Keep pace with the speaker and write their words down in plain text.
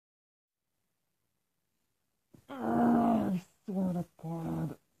I swear to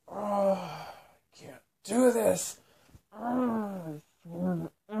God. I can't do this. I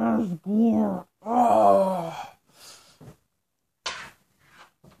swear to God.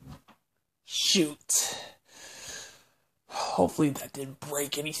 Shoot. Hopefully that didn't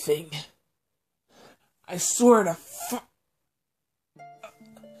break anything. I swear to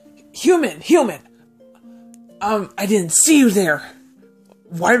Human! I didn't see you there.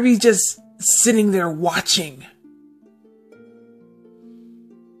 Why are we just sitting there watching?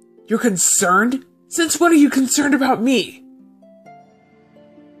 You're concerned? Since when are you concerned about me?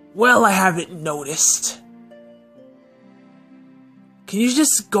 Well, I haven't noticed. Can you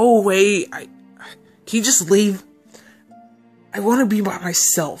just go away? Can you just leave? I want to be by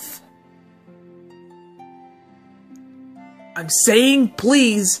myself. I'm saying,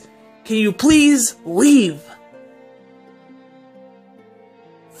 please, can you please leave?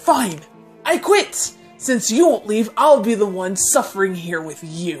 Fine, I quit. Since you won't leave, I'll be the one suffering here with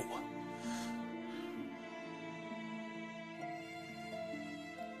you.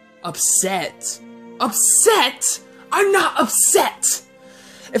 Upset? Upset? I'm not upset!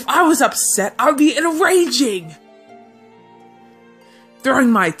 If I was upset, I would be enraging!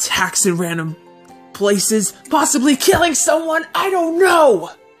 Throwing my attacks in random places, possibly killing someone, I don't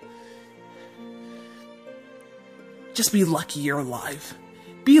know! Just be lucky you're alive.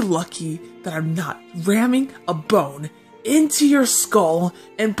 Be lucky that I'm not ramming a bone into your skull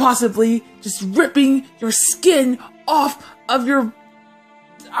and possibly just ripping your skin off of your...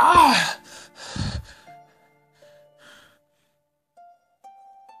 I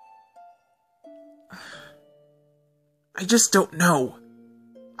just don't know.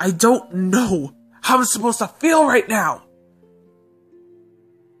 I don't know how I'm supposed to feel right now.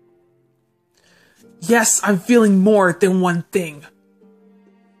 Yes, I'm feeling more than one thing.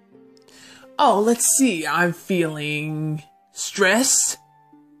 Oh, let's see. I'm feeling stressed,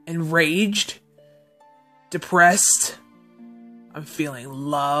 enraged, depressed. I'm feeling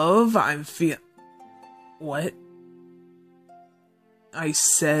love. What? I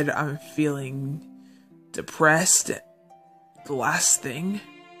said I'm feeling depressed. The last thing.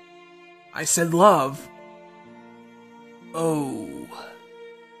 I said love. Oh.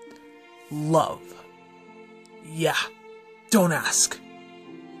 Love. Yeah. Don't ask.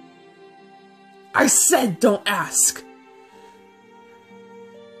 I said don't ask.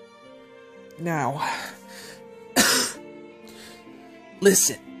 Now.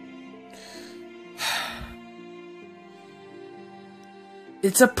 Listen.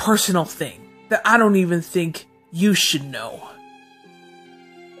 It's a personal thing that I don't even think you should know.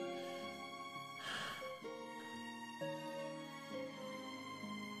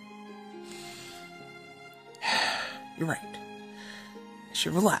 You're right. I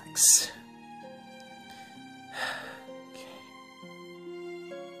should relax. Okay.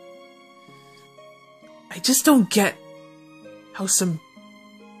 I just don't get how some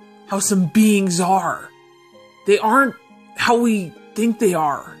beings are. They aren't how we think they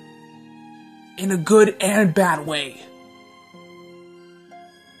are. In a good and bad way.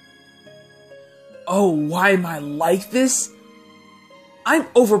 Oh, why am I like this? I'm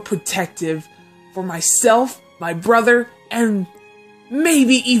overprotective for myself, my brother, and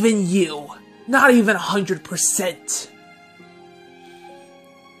maybe even you. Not even 100%.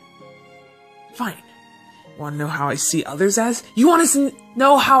 Fine. Want to know how I see others as? You want to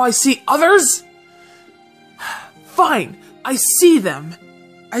know how I see others? Fine. I see them.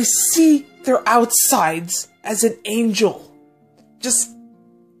 I see their outsides as an angel. Just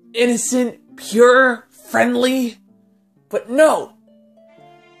innocent, pure, friendly. But no.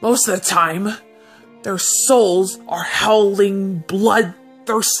 Most of the time, their souls are howling,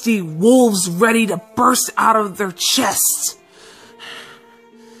 bloodthirsty wolves ready to burst out of their chests.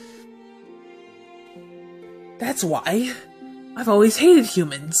 That's why I've always hated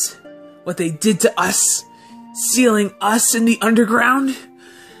humans. What they did to us, sealing us in the underground.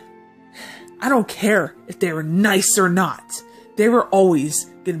 I don't care if they were nice or not. They were always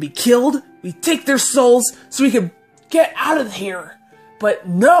gonna be killed. We take their souls so we could get out of here. But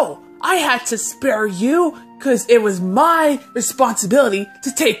no, I had to spare you because it was my responsibility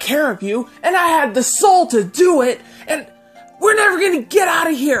to take care of you, and I had the soul to do it, and we're never gonna get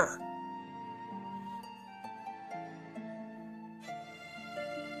out of here.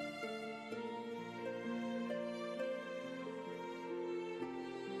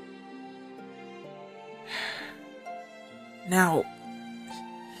 Now,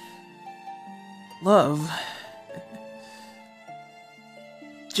 love,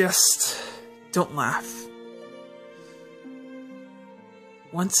 just don't laugh.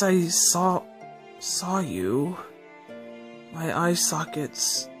 Once I saw saw you, my eye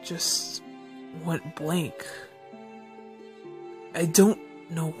sockets just went blank. I don't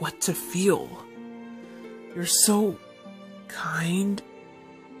know what to feel. You're so kind,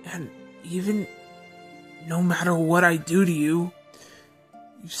 and even no matter what I do to you,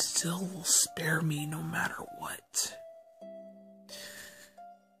 you still will spare me no matter what.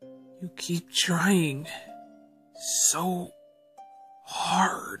 You keep trying so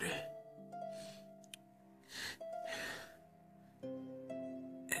hard.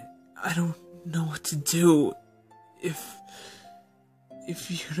 And I don't know what to do if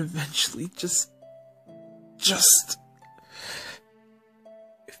you'd eventually just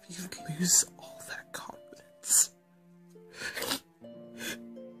if you'd lose all that confidence.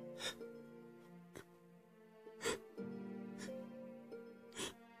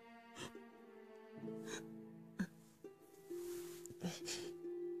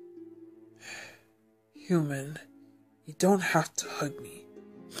 Human, you don't have to hug me.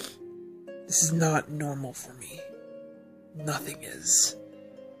 This is not normal for me. Nothing is.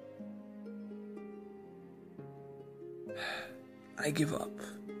 I give up.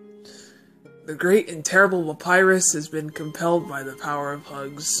 The great and terrible papyrus has been compelled by the power of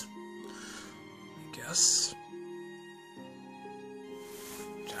hugs. I guess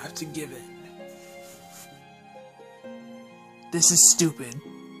I have to give in. This is stupid,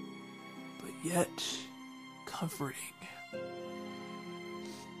 but yet comforting.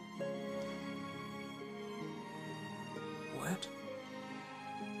 What?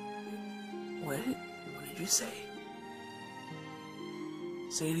 What did you say?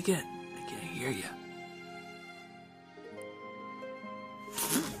 Say it again. I can't hear you.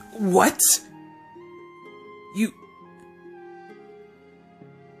 What?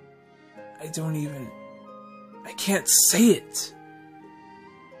 I can't say it.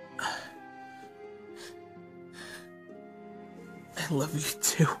 I love you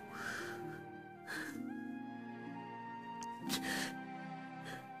too.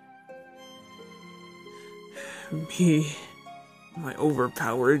 Me, my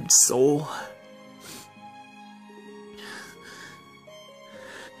overpowered soul.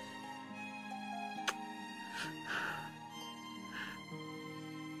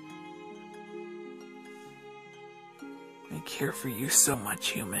 I care for you so much,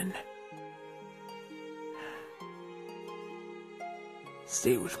 human.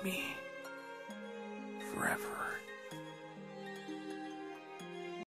 Stay with me forever.